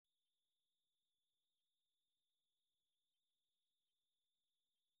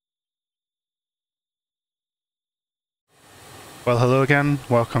Well, hello again,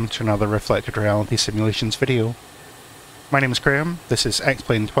 welcome to another Reflected Reality Simulations video. My name is Graham, this is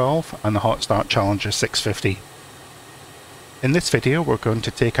X-Plane 12 and the Hot Start Challenger 650. In this video we're going to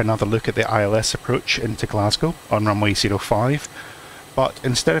take another look at the ILS approach into Glasgow on runway 05, but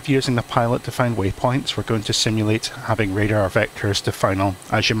instead of using the pilot to find waypoints, we're going to simulate having radar vectors to final,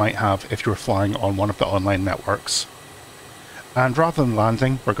 as you might have if you were flying on one of the online networks. And rather than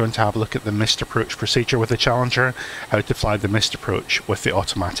landing, we're going to have a look at the missed approach procedure with the Challenger, how to fly the missed approach with the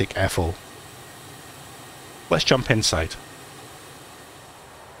automatic FO. Let's jump inside.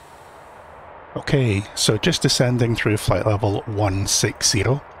 Okay, so just descending through flight level 160.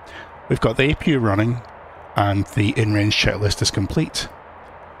 We've got the APU running and the in-range checklist is complete.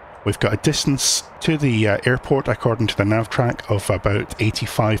 We've got a distance to the airport according to the nav track of about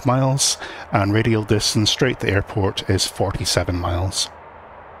 85 miles, and radial distance straight to the airport is 47 miles.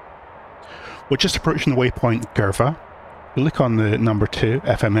 We're just approaching the waypoint GIRVA. You look on the number 2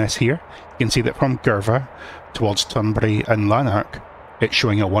 FMS here, you can see that from GIRVA towards Tunbury and Lanark, it's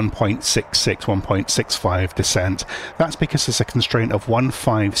showing a 1.66, 1.65 descent. That's because there's a constraint of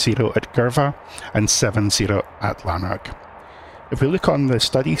 150 at GIRVA and 70 at Lanark. If we look on the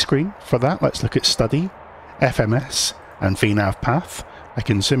study screen for that, let's look at study, FMS and VNAV path. I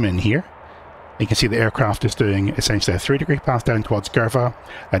can zoom in here. You can see the aircraft is doing essentially a 3-degree path down towards GIRVA,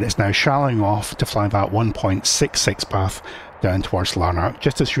 and it's now shallowing off to fly that 1.66 path down towards Lanark,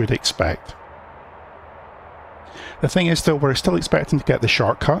 just as you would expect. The thing is though, we're still expecting to get the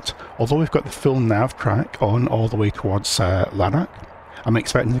shortcut, although we've got the full nav track on all the way towards Lanark. I'm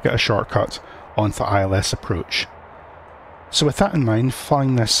expecting to get a shortcut onto the ILS approach. So with that in mind,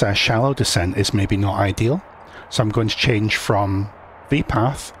 flying this shallow descent is maybe not ideal. So I'm going to change from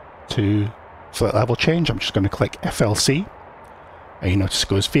VPath to flight level change. I'm just going to click FLC. And you notice it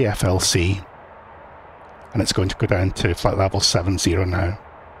goes VFLC. And it's going to go down to flight level 70 now.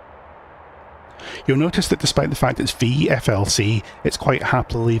 You'll notice that despite the fact it's VFLC, it's quite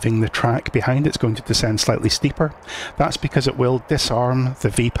happily leaving the track behind. It's going to descend slightly steeper. That's because it will disarm the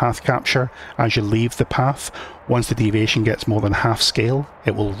VPath capture as you leave the path. Once the deviation gets more than half scale,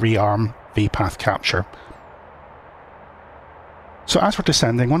 it will rearm VPath capture. So as we're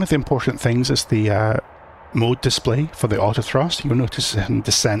descending, one of the important things is the mode display for the autothrust. You'll notice it's in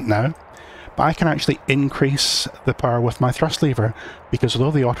descent now. But I can actually increase the power with my thrust lever, because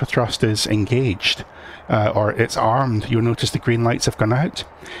although the autothrust is engaged, or it's armed, you'll notice the green lights have gone out.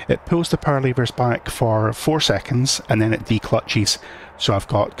 It pulls the power levers back for 4 seconds and then it declutches, so I've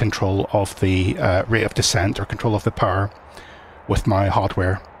got control of the rate of descent, or control of the power with my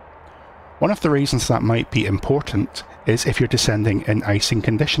hardware. One of the reasons that might be important is if you're descending in icing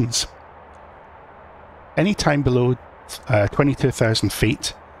conditions. Any time below 22,000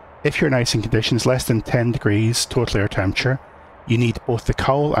 feet, if you're in icing conditions less than 10 degrees total air temperature, you need both the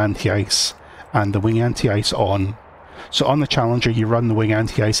cowl anti-ice and the wing anti-ice on. So on the Challenger you run the wing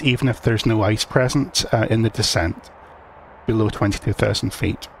anti-ice even if there's no ice present in the descent below 22,000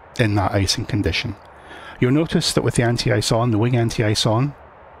 feet in that icing condition. You'll notice that with the anti-ice on, the wing anti-ice on,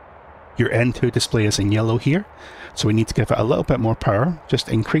 your N2 display is in yellow here, so we need to give it a little bit more power. Just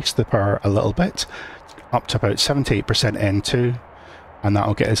increase the power a little bit, up to about 78% N2, and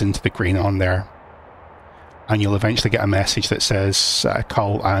that'll get us into the green on there. And you'll eventually get a message that says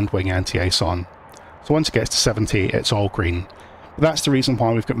cowl and wing anti-ice on. So once it gets to 70, it's all green. But that's the reason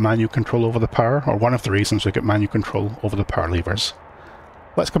why we've got manual control over the power, or one of the reasons we've got manual control over the power levers.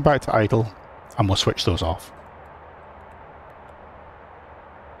 Let's come back to idle and we'll switch those off.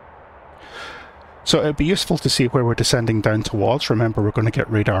 So it'd be useful to see where we're descending down towards. Remember, we're going to get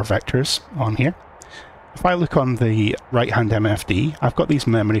radar vectors on here. If I look on the right-hand MFD, I've got these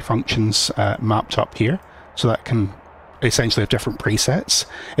memory functions mapped up here, so that can essentially have different presets.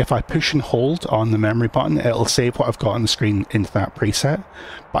 If I push and hold on the memory button, it'll save what I've got on the screen into that preset.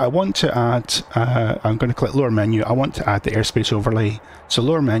 But I want to add, I'm going to click lower menu, I want to add the airspace overlay. So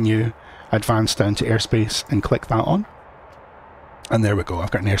lower menu, advance down to airspace and click that on. And there we go,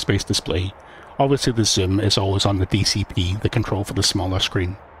 I've got an airspace display. Obviously the zoom is always on the DCP, the control for the smaller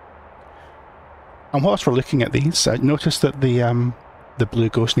screen. And whilst we're looking at these, notice that the blue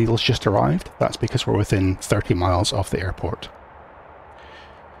ghost needle's just arrived. That's because we're within 30 miles of the airport.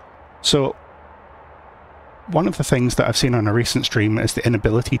 So one of the things that I've seen on a recent stream is the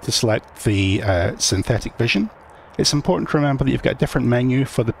inability to select the synthetic vision. It's important to remember that you've got a different menu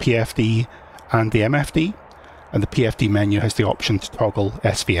for the PFD and the MFD, and the PFD menu has the option to toggle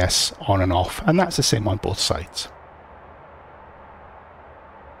SVS on and off, and that's the same on both sides.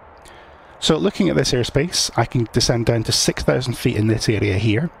 So looking at this airspace, I can descend down to 6,000 feet in this area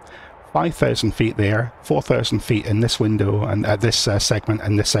here, 5,000 feet there, 4,000 feet in this window and at this segment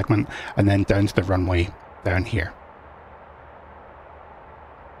and this segment, and then down to the runway down here.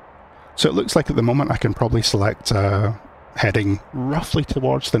 So it looks like at the moment I can probably select heading roughly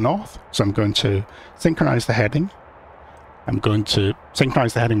towards the north. So I'm going to synchronize the heading. I'm going to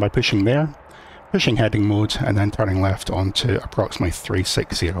synchronize the heading by pushing there, pushing heading mode, and then turning left onto approximately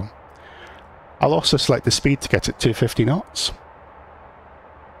 360. I'll also select the speed to get it 250 knots.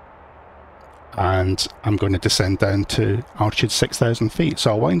 And I'm going to descend down to altitude 6,000 feet.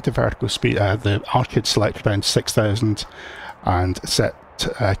 So I'll wind the vertical speed, the altitude selector down to 6,000 and set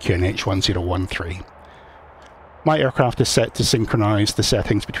QNH 1013. My aircraft is set to synchronize the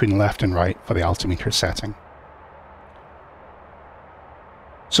settings between left and right for the altimeter setting.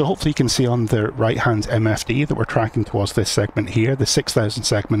 So hopefully you can see on the right hand MFD that we're tracking towards this segment here, the 6,000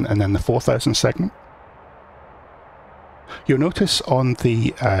 segment and then the 4,000 segment. You'll notice on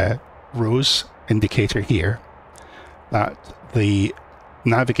the rose indicator here that the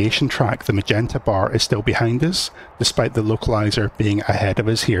navigation track, the magenta bar, is still behind us despite the localizer being ahead of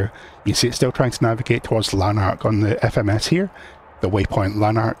us here. You see it's still trying to navigate towards Lanark on the FMS here, the waypoint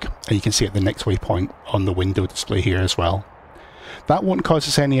Lanark, and you can see at the next waypoint on the window display here as well. That won't cause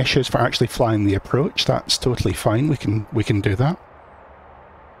us any issues for actually flying the approach. That's totally fine. We can do that.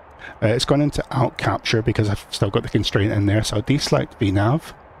 It's gone into alt capture because I've still got the constraint in there, so I'll deselect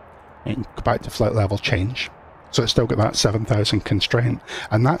VNav and go back to flight level change. So it's still got that 7,000 constraint,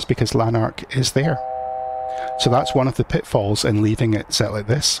 and that's because Lanark is there. So that's one of the pitfalls in leaving it set like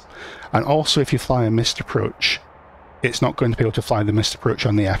this. And also if you fly a missed approach, it's not going to be able to fly the missed approach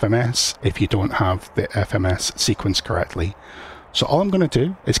on the FMS if you don't have the FMS sequenced correctly. So all I'm going to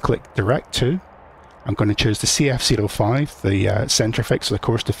do is click Direct To. I'm going to choose the CF05, the center fix, the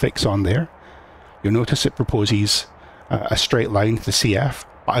course to fix on there. You'll notice it proposes a straight line to the CF.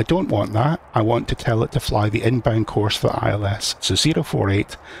 But I don't want that. I want to tell it to fly the inbound course for the ILS. So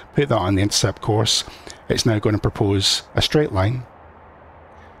 048, put that on the intercept course. It's now going to propose a straight line.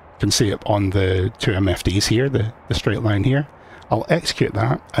 You can see it on the two MFDs here, the straight line here. I'll execute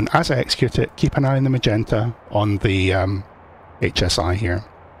that, and as I execute it, keep an eye on the magenta on the HSI here.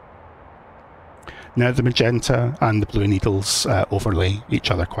 Now the magenta and the blue needles overlay each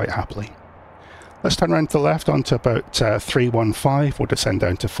other quite happily. Let's turn around to the left onto about 315, we'll descend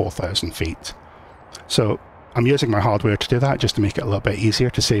down to 4,000 feet. So I'm using my hardware to do that just to make it a little bit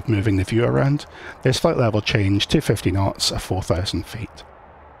easier to save moving the view around. There's flight level change, 250 knots at 4,000 feet.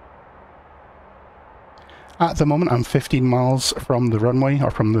 At the moment I'm 15 miles from the runway,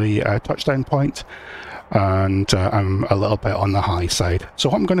 or from the touchdown point, and I'm a little bit on the high side. So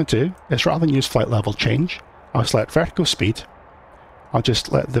what I'm going to do is, rather than use flight level change, I'll select vertical speed. I'll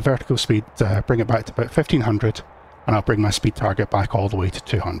just let the vertical speed bring it back to about 1500, and I'll bring my speed target back all the way to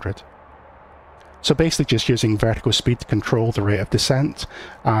 200. So basically just using vertical speed to control the rate of descent,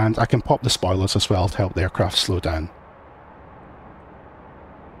 and I can pop the spoilers as well to help the aircraft slow down.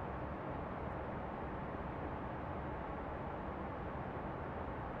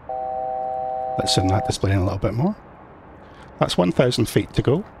 Let's zoom that display in a little bit more. That's 1,000 feet to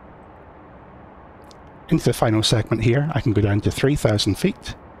go. Into the final segment here, I can go down to 3,000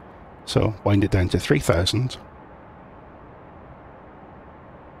 feet. So wind it down to 3,000.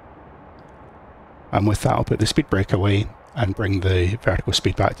 And with that, I'll put the speed brake away and bring the vertical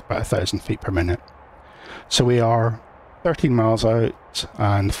speed back to about 1,000 feet per minute. So we are 13 miles out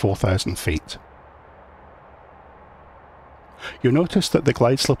and 4,000 feet. You'll notice that the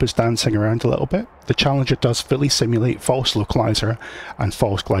glide slope is dancing around a little bit. The Challenger does fully simulate false localizer and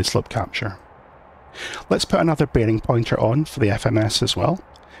false glide slope capture. Let's put another bearing pointer on for the FMS as well.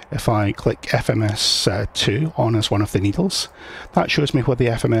 If I click FMS 2 on as one of the needles, that shows me where the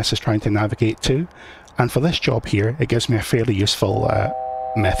FMS is trying to navigate to, and for this job here it gives me a fairly useful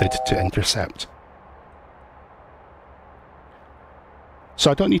method to intercept. So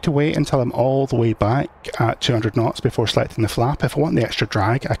I don't need to wait until I'm all the way back at 200 knots before selecting the flap. If I want the extra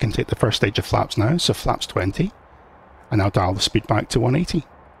drag, I can take the first stage of flaps now, so flaps 20, and I'll dial the speed back to 180.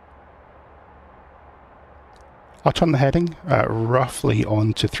 I'll turn the heading roughly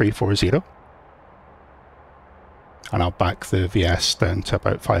on to 340, and I'll back the VS down to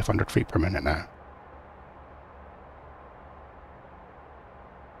about 500 feet per minute now.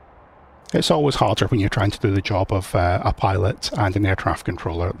 It's always harder when you're trying to do the job of a pilot and an air traffic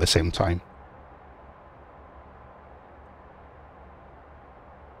controller at the same time.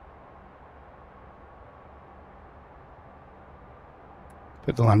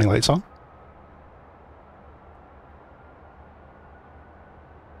 Put the landing lights on.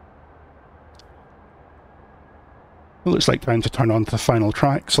 It looks like time to turn on to the final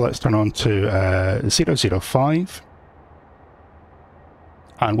track, so let's turn on to 005.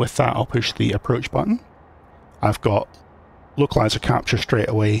 And with that, I'll push the approach button. I've got localizer capture straight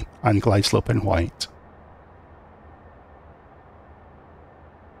away and glide slope in white.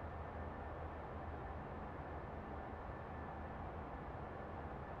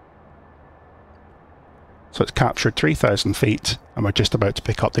 So it's captured 3,000 feet, and we're just about to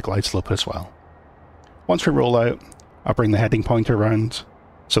pick up the glide slope as well. Once we roll out, I'll bring the heading pointer around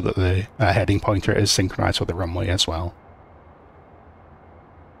so that the heading pointer is synchronized with the runway as well.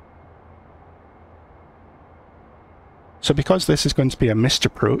 So because this is going to be a missed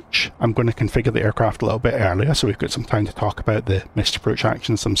approach, I'm going to configure the aircraft a little bit earlier so we've got some time to talk about the missed approach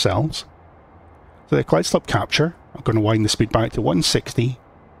actions themselves. So the glide slope capture, I'm going to wind the speed back to 160,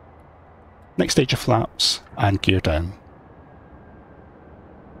 next stage of flaps, and gear down.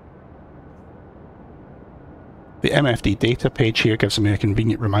 The MFD data page here gives me a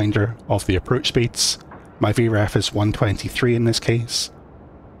convenient reminder of the approach speeds. My VREF is 123 in this case,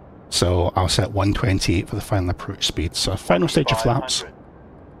 so I'll set 128 for the final approach speed. So final stage of flaps,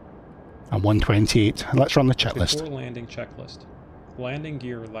 and 128. And let's run the checklist. Before landing checklist. Landing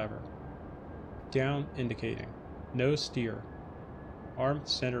gear lever. Down indicating. No steer. Arm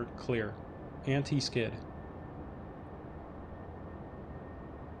centered clear. Anti-skid.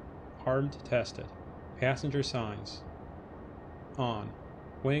 Armed tested. Passenger signs. On.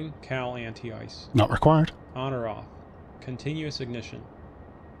 Wing cowl anti-ice. Not required. On or off. Continuous ignition.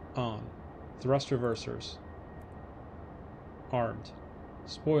 On. Thrust reversers. Armed.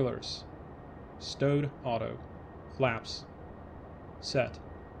 Spoilers. Stowed auto. Flaps. Set.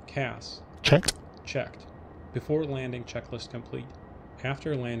 CAS. Checked. Checked. Before landing checklist complete.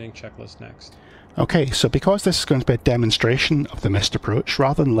 After landing checklist next. Okay, so because this is going to be a demonstration of the missed approach,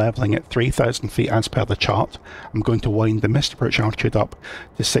 rather than levelling at 3,000 feet as per the chart, I'm going to wind the missed approach altitude up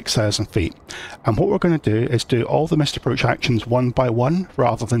to 6,000 feet. And what we're going to do is do all the missed approach actions one by one,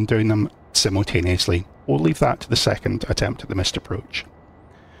 rather than doing them simultaneously. We'll leave that to the second attempt at the missed approach.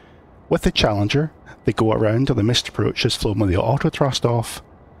 With the Challenger, the go around of the missed approach is flown with the auto thrust off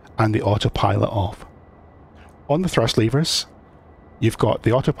and the autopilot off. On the thrust levers, you've got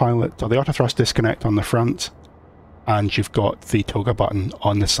the autopilot or the auto thrust disconnect on the front, and you've got the toga button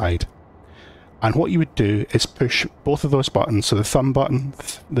on the side. And what you would do is push both of those buttons, so the thumb button,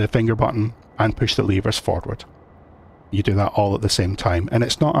 the finger button, and push the levers forward. You do that all at the same time, and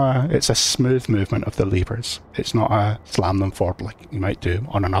it's a smooth movement of the levers. It's not a slam them forward like you might do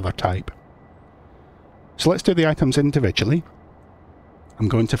on another type. So let's do the items individually. I'm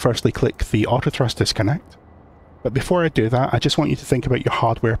going to firstly click the auto thrust disconnect. But before I do that, I just want you to think about your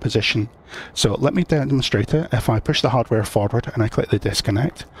hardware position. So let me demonstrate it. If I push the hardware forward and I click the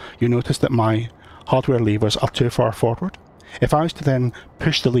disconnect, you notice that my hardware levers are too far forward. If I was to then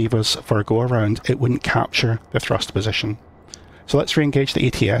push the levers for a go around, it wouldn't capture the thrust position. So let's re-engage the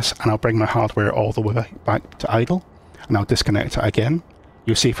ATS, and I'll bring my hardware all the way back to idle, and I'll disconnect it again.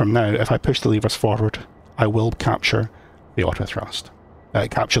 You'll see from now, if I push the levers forward, I will capture the auto thrust,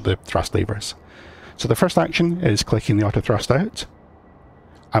 capture the thrust levers. So the first action is clicking the auto thrust out.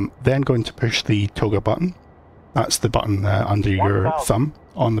 I'm then going to push the toga button. That's the button under your thumb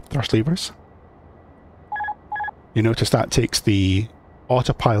on the thrust levers. You notice that takes the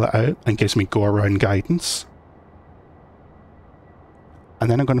autopilot out and gives me go around guidance. And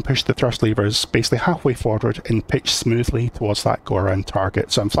then I'm going to push the thrust levers basically halfway forward and pitch smoothly towards that go around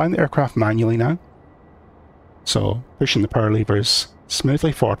target. So I'm flying the aircraft manually now. So pushing the power levers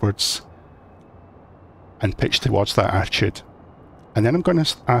smoothly forwards and pitch towards that attitude. And then I'm going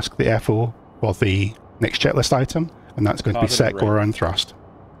to ask the FO for the next checklist item, and that's going to be set go around thrust.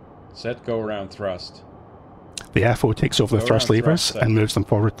 Set go around thrust. The FO takes over the thrust levers and moves them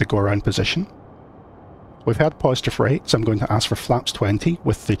forward to go around position. We've had positive rate, so I'm going to ask for flaps 20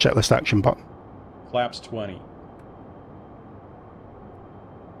 with the checklist action button. Flaps 20.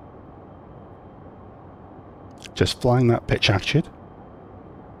 Just flying that pitch attitude.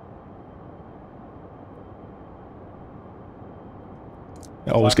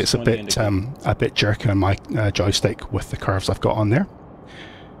 It always gets a bit jerky on my joystick with the curves I've got on there.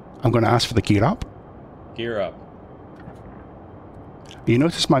 I'm going to ask for the gear up. Gear up. You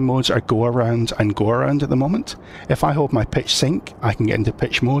notice my modes are go around and go around at the moment. If I hold my pitch sync, I can get into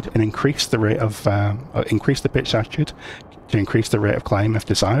pitch mode and increase the rate of increase the pitch attitude to increase the rate of climb if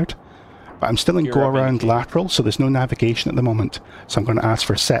desired. But I'm still in go around lateral, so there's no navigation at the moment. So I'm going to ask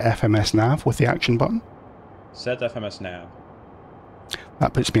for set FMS nav with the action button. Set FMS nav.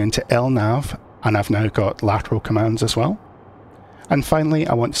 That puts me into LNAV, and I've now got lateral commands as well. And finally,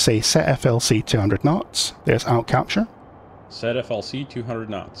 I want to say set FLC 200 knots. There's alt capture. Set FLC 200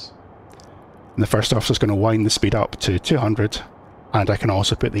 knots. And the first officer is going to wind the speed up to 200, and I can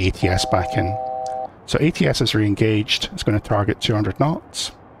also put the ATS back in. So ATS is re-engaged, it's going to target 200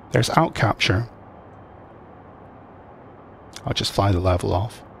 knots. There's alt capture. I'll just fly the level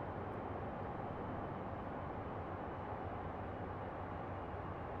off.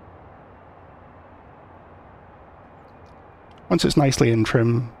 Once it's nicely in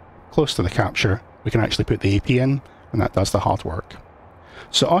trim, close to the capture, we can actually put the AP in, and that does the hard work.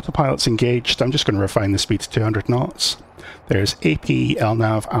 So autopilot's engaged. I'm just going to refine the speed to 200 knots. There's AP,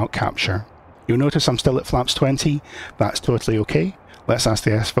 LNAV, alt capture. You'll notice I'm still at flaps 20. That's totally okay. Let's ask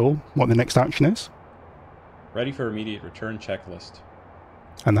the SFO what the next action is. Ready for immediate return checklist.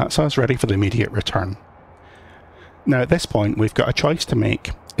 And that's us ready for the immediate return. Now at this point we've got a choice to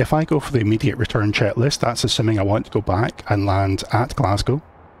make. If I go for the immediate return checklist, that's assuming I want to go back and land at Glasgow.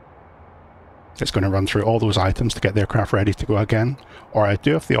 It's going to run through all those items to get the aircraft ready to go again. Or I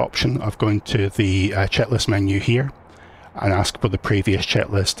do have the option of going to the checklist menu here and ask for the previous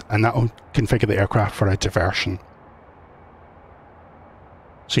checklist, and that will configure the aircraft for a diversion.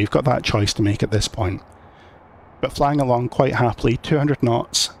 So you've got that choice to make at this point. But flying along quite happily, 200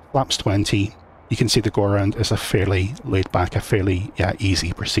 knots, flaps 20, you can see the go-around is a fairly laid back, a fairly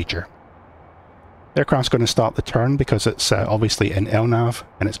easy procedure. The aircraft's going to start the turn because it's obviously in LNAV,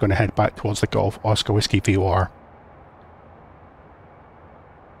 and it's going to head back towards the Golf Oscar Whiskey VOR.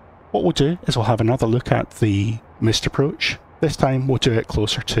 What we'll do is we'll have another look at the missed approach. This time we'll do it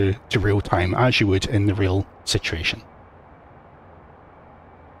closer to real time, as you would in the real situation.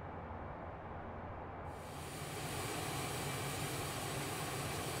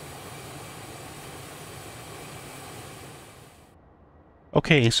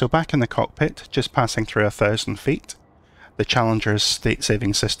 Okay, so back in the cockpit, just passing through 1,000 feet. The Challenger's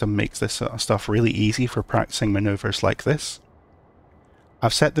state-saving system makes this sort of stuff really easy for practicing manoeuvres like this.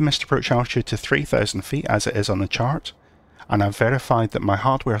 I've set the missed approach altitude to 3,000 feet as it is on the chart, and I've verified that my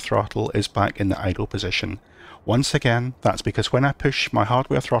hardware throttle is back in the idle position. Once again, that's because when I push my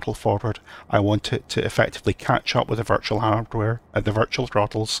hardware throttle forward, I want it to effectively catch up with the virtual hardware at the virtual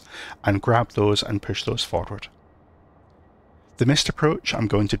throttles and grab those and push those forward. The missed approach, I'm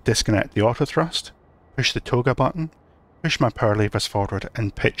going to disconnect the auto thrust, push the toga button, push my power levers forward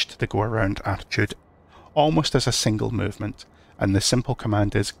and pitch to the go around attitude, almost as a single movement, and the simple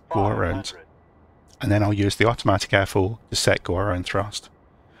command is go around. And then I'll use the automatic FO to set go around thrust.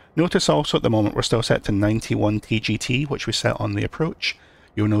 Notice also at the moment we're still set to 91 TGT, which we set on the approach.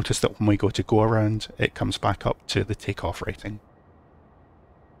 You'll notice that when we go to go around, it comes back up to the takeoff rating.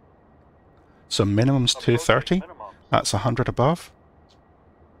 So minimum's 230. That's 100 above.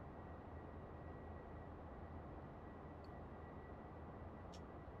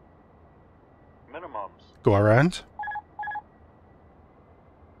 Minimums. Go around.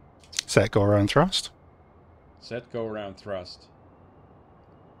 Set go around thrust. Set go around thrust.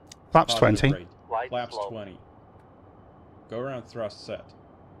 Flaps Positive 20. rate. Light Flaps slope. 20. Go around thrust set.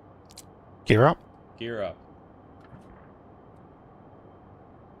 Gear up. Gear up.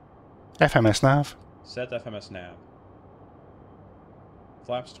 FMS nav. Set FMS nav.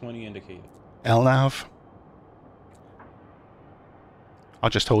 Flaps 20 indicated. LNAV.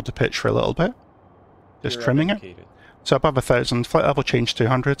 I'll just hold the pitch for a little bit. Just Gear up trimming it. indicated. So above 1,000, flight level change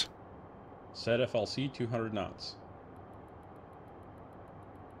 200. Set FLC 200 knots.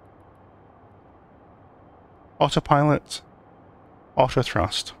 Autopilot. Auto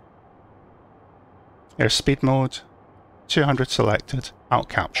thrust. Airspeed mode. 200 selected. Alt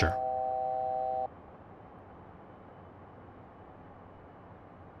capture.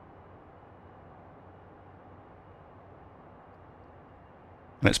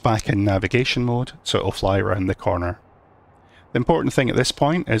 And it's back in navigation mode, so it'll fly around the corner. The important thing at this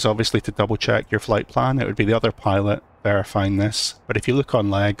point is obviously to double check your flight plan. It would be the other pilot verifying this, but if you look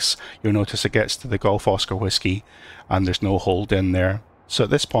on legs, you'll notice it gets to the Golf Oscar Whiskey and there's no hold in there. So at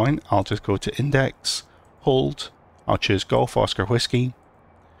this point, I'll just go to index, hold, I'll choose Golf Oscar Whiskey,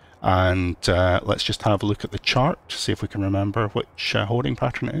 and let's just have a look at the chart, see if we can remember which holding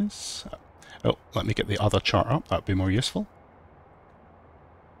pattern it is. Oh, let me get the other chart up, that'd be more useful.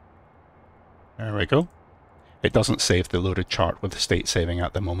 There we go. It doesn't save the loaded chart with the state saving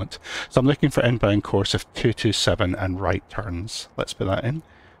at the moment. So I'm looking for inbound course of 227 and right turns. Let's put that in.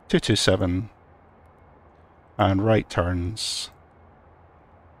 227 and right turns.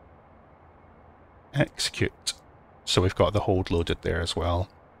 Execute. So we've got the hold loaded there as well.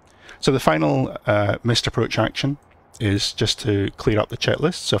 So the final missed approach action is just to clear up the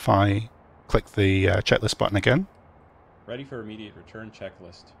checklist. So if I click the checklist button again, Ready for immediate return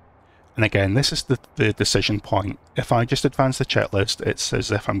checklist. And again, this is the decision point. If I just advance the checklist, it's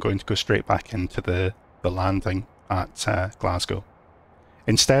as if I'm going to go straight back into the landing at Glasgow.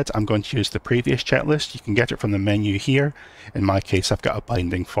 Instead, I'm going to use the previous checklist. You can get it from the menu here. In my case, I've got a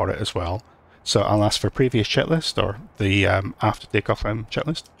binding for it as well. So I'll ask for previous checklist or the after takeoff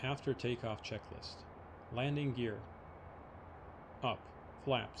checklist. After takeoff checklist. Landing gear. Up.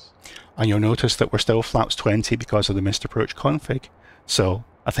 Flaps. And you'll notice that we're still flaps 20 because of the missed approach config. So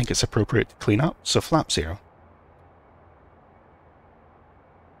I think it's appropriate to clean up. So flap 0.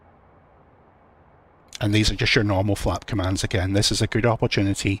 And these are just your normal flap commands again. This is a good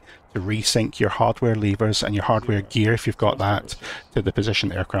opportunity to resync your hardware levers and your hardware gear, if you've got that, to the position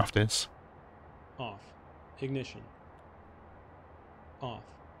the aircraft is. Off. Ignition. Off.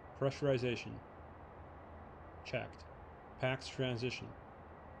 Pressurization. Checked. PAX transition.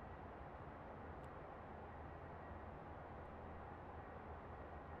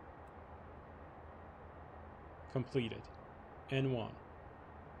 Completed. N1.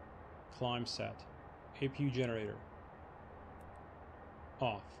 Climb set. APU generator.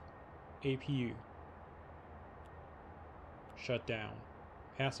 Off. APU. Shut down.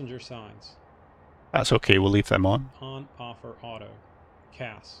 Passenger signs. That's okay, we'll leave them on. On, off, or auto.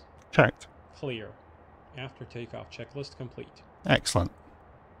 CAS. Checked. Clear. After takeoff checklist complete. Excellent.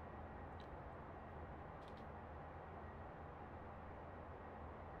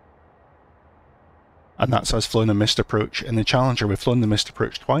 And that's us flown a missed approach. In the Challenger, we've flown the missed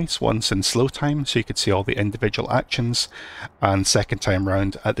approach twice, once in slow time, so you could see all the individual actions, and second time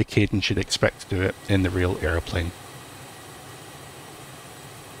round at the cadence you'd expect to do it in the real aeroplane.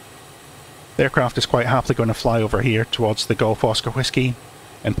 The aircraft is quite happily going to fly over here towards the Golf Oscar Whiskey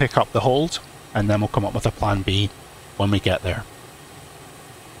and pick up the hold, and then we'll come up with a plan B when we get there.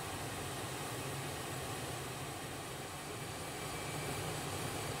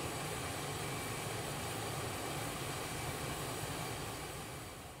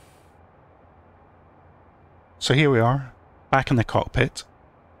 So here we are, back in the cockpit.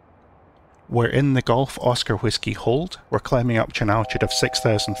 We're in the Golf Oscar Whiskey hold. We're climbing up to an altitude of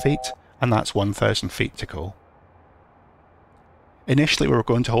 6,000 feet, and that's 1,000 feet to go. Initially we were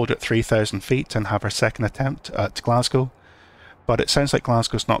going to hold at 3,000 feet and have our second attempt at Glasgow, but it sounds like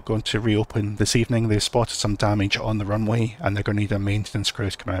Glasgow's not going to reopen this evening. They've spotted some damage on the runway and they're going to need a maintenance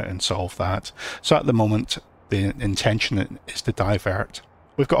crew to come out and solve that. So at the moment the intention is to divert.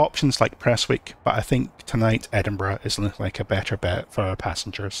 We've got options like Prestwick, but I think tonight Edinburgh is looking like a better bet for our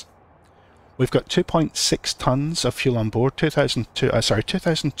passengers. We've got 2.6 tons of fuel on board,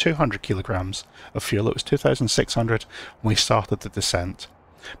 2,200 kilograms of fuel. It was 2,600 when we started the descent,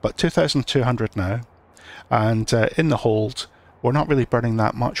 but 2,200 now. And in the hold, we're not really burning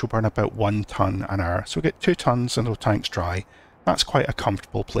that much. We'll burn about 1 ton an hour. So we get 2 tons and the tank's dry. That's quite a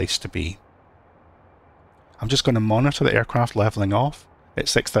comfortable place to be. I'm just going to monitor the aircraft leveling off at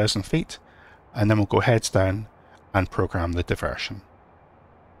 6,000 feet, and then we'll go heads down and program the diversion.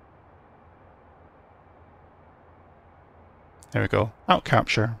 There we go, out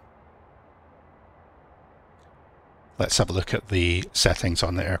capture. Let's have a look at the settings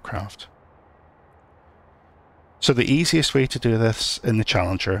on the aircraft. So the easiest way to do this in the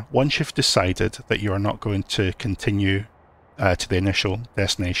Challenger, once you've decided that you are not going to continue to the initial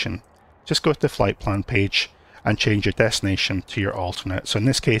destination, just go to the flight plan page and change your destination to your alternate. So in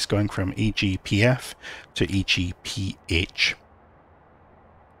this case, going from EGPF to EGPH.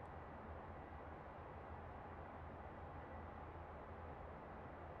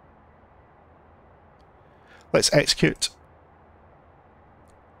 Let's execute.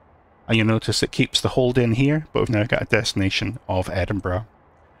 And you'll notice it keeps the hold in here, but we've now got a destination of Edinburgh.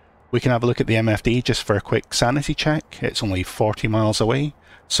 We can have a look at the MFD just for a quick sanity check. It's only 40 miles away,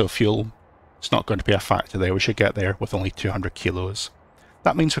 so fuel, it's not going to be a factor there. We should get there with only 200 kilos.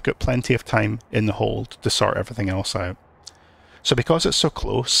 That means we've got plenty of time in the hold to sort everything else out. So because it's so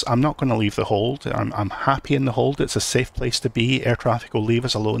close, I'm not going to leave the hold. I'm happy in the hold. It's a safe place to be. Air traffic will leave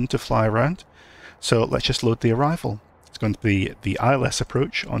us alone to fly around. So let's just load the arrival. It's going to be the ILS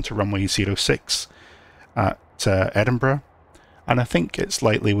approach onto runway 06 at Edinburgh. And I think it's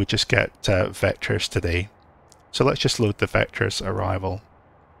likely we just get vectors today. So let's just load the vectors arrival.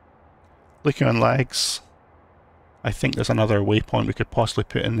 Looking on legs, I think there's another waypoint we could possibly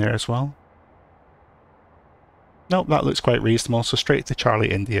put in there as well. Nope, that looks quite reasonable. So straight to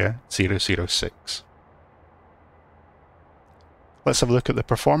Charlie India 006. Let's have a look at the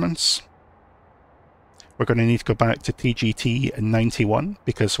performance. We're going to need to go back to TGT 91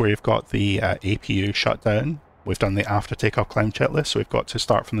 because we've got the APU shut down. We've done the after takeoff climb checklist, so we've got to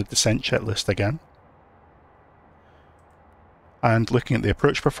start from the descent checklist again. And looking at the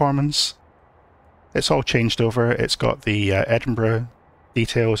approach performance, it's all changed over. It's got the Edinburgh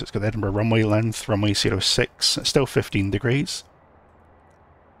details, it's got the Edinburgh runway length, runway 06, it's still 15 degrees.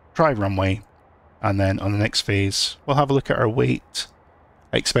 Dry runway, and then on the next phase, we'll have a look at our weight.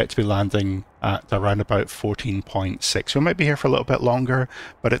 I expect to be landing at around about 14.6. We might be here for a little bit longer,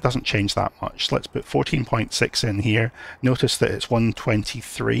 but it doesn't change that much. Let's put 14.6 in here. Notice that it's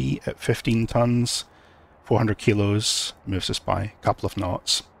 123 at 15 tons, 400 kilos, moves us by a couple of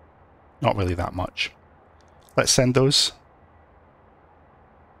knots. Not really that much. Let's send those.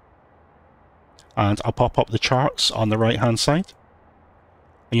 And I'll pop up the charts on the right hand side.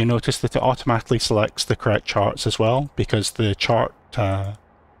 And you notice that it automatically selects the correct charts as well, because the chart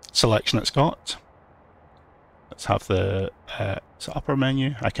selection it's got. Let's have the upper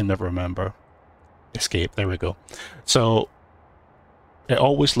menu. I can never remember. Escape, there we go. So it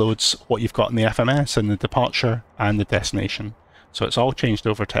always loads what you've got in the FMS and the departure and the destination. So it's all changed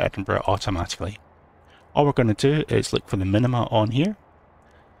over to Edinburgh automatically. All we're going to do is look for the minima on here.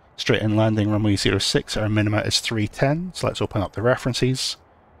 Straight in landing runway 06, our minima is 310, so let's open up the references.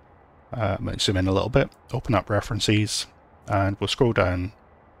 Might zoom in a little bit, open up references, and we'll scroll down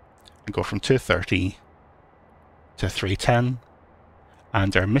and go from 230 to 310.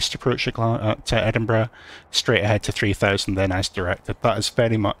 And our missed approach to Edinburgh, straight ahead to 3000 then as directed. That is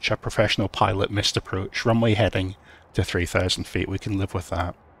very much a professional pilot missed approach, runway heading to 3000 feet, we can live with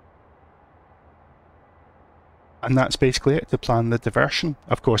that. And that's basically it to plan the diversion.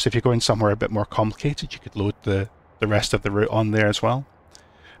 Of course, if you're going somewhere a bit more complicated, you could load the rest of the route on there as well.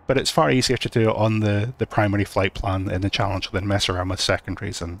 But it's far easier to do it on the primary flight plan in the Challenger than mess around with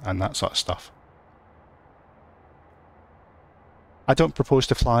secondaries and that sort of stuff. I don't propose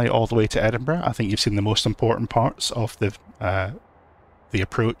to fly all the way to Edinburgh. I think you've seen the most important parts of the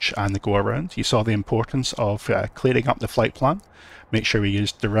approach and the go around. You saw the importance of clearing up the flight plan. Make sure we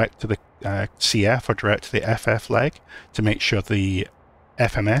use direct to the CF or direct to the FF leg to make sure the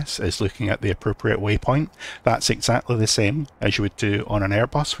FMS is looking at the appropriate waypoint. That's exactly the same as you would do on an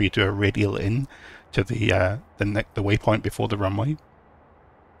Airbus, where you do a radial in to the waypoint before the runway.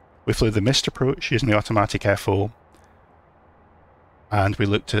 We flew the missed approach using the automatic FO, and we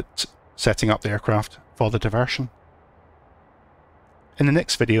looked at setting up the aircraft for the diversion. In the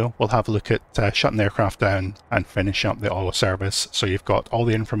next video, we'll have a look at shutting the aircraft down and finish up the auto service, so you've got all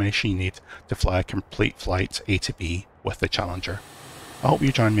the information you need to fly a complete flight A to B with the Challenger. I hope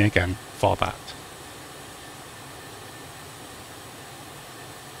you join me again for that.